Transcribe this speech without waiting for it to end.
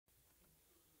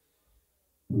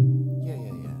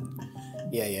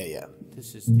Yeah.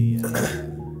 This is the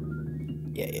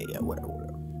Whatever.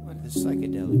 what, the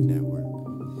psychedelic network.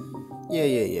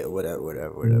 Yeah. Whatever.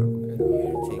 We're here to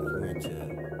take you into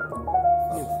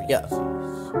new Yeah.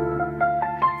 frequencies.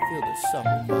 Feel the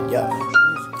supple. Yeah.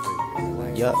 Music for you.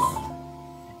 Relax. Yeah.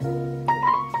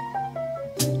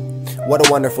 What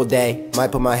a wonderful day.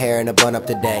 Might put my hair in a bun up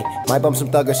today. Might bump some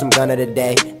thug or some gunner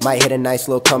today. Might hit a nice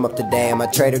little come up today. I'm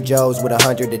at Trader Joe's with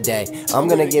 100 today. I'm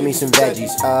gonna give me some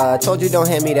veggies. Told you don't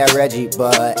hand me that Reggie,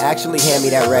 but actually hand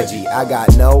me that Reggie. I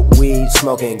got no weed,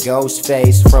 smoking ghost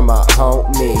face from my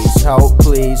homies. Hope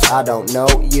please, I don't know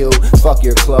you. Fuck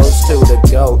your clothes to the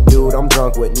goat, dude. I'm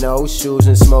drunk with no shoes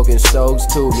and smoking stoves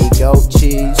to me goat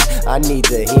cheese. I need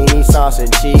tahini sauce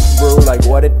and cheek brew, like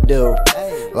what it do?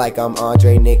 Like I'm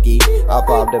Andre Nicky, I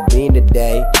popped a bean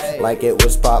today, like it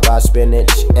was popped by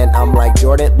spinach. And I'm like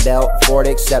Jordan Belfort,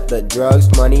 except the drugs,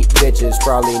 money, bitches.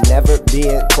 Probably never be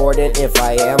in court, and if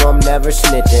I am, I'm never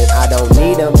snitching. I don't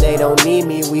need them, they don't need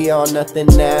me, we all nothing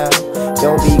now.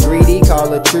 Don't be greedy,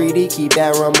 call a treaty, keep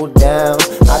that rumble down.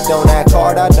 I don't act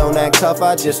hard, I don't act tough,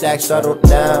 I just act subtle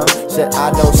now. Said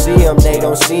I don't see them, they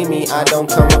don't see me, I don't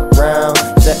come around.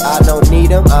 Said I don't need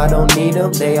them, I don't need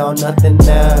them, they all nothing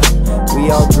now. We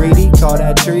all greedy, call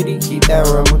that treaty, keep that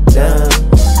rumble down.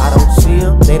 I don't see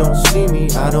them, they don't see me,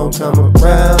 I don't come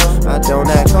around. I don't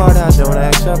act hard, I don't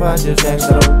act tough, I just act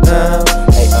subtle now.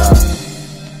 Hey,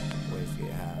 ways to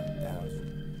get high,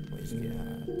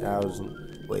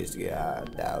 1,000. Ways to get high,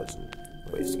 1,000.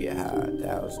 Ways to get high, 1,000. Ways to get high,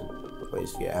 1,000.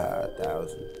 Ways to get high,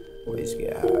 1,000. Ways to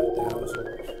get high, 1,000.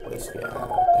 Ways to get high,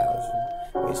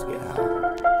 1,000. Ways to get high.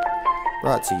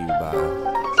 Brought to you by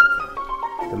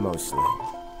the Most Lit.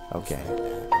 Okay.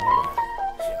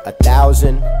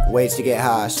 1,000 ways to get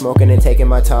high, smoking and taking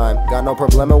my time. Got no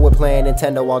problema with playing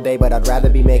Nintendo all day, but I'd rather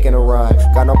be making a rhyme.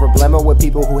 Got no problema with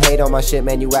people who hate on my shit,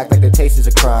 man, you act like the taste is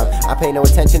a crime. I pay no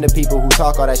attention to people who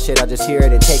talk all that shit, I just hear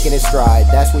it and take it in stride.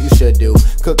 That's what you should do.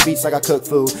 Cook beats like I cook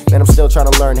food, man, I'm still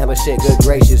trying to learn hella shit, good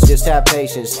gracious. Just have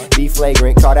patience, be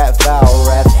flagrant, call that foul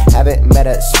ref. Haven't met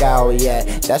a scowl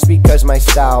yet, that's because my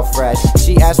style fresh.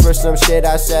 She asked for some shit,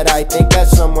 I said I think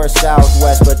that's somewhere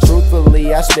southwest. But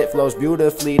truthfully, I spit flows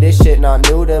beautifully. This shit not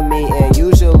new to me, and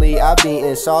usually I be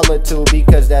in solitude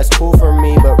because that's cool for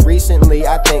me. But recently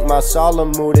I think my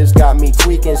solemn mood has got me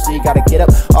tweaking. See, gotta get up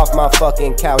off my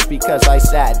fucking couch because I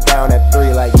sat down at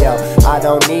 3 like, yo, I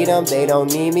don't need them, they don't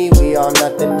need me, we all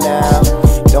nothing now.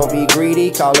 Don't be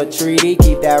greedy, call a treaty,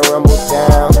 keep that rumble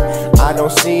down. I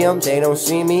don't see them, they don't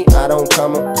see me, I don't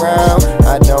come around.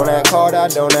 I don't act hard, I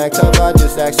don't act tough, I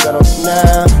just act subtle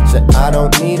now. Said I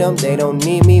don't need them, they don't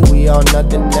need me, we all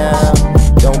nothing now.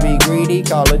 Don't be greedy,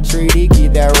 call a treaty,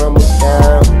 keep that rumble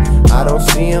down. I don't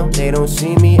see them, they don't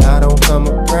see me, I don't come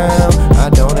around. I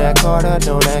don't act hard, I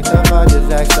don't act tough, I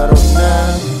just act subtle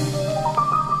now.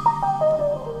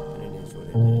 And it is what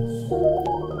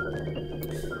it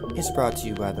is. It's brought to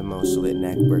you by the most lit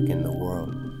network in the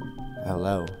world.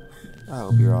 Hello. I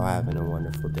hope you're all having a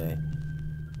wonderful day.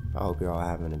 I hope you're all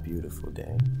having a beautiful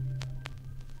day.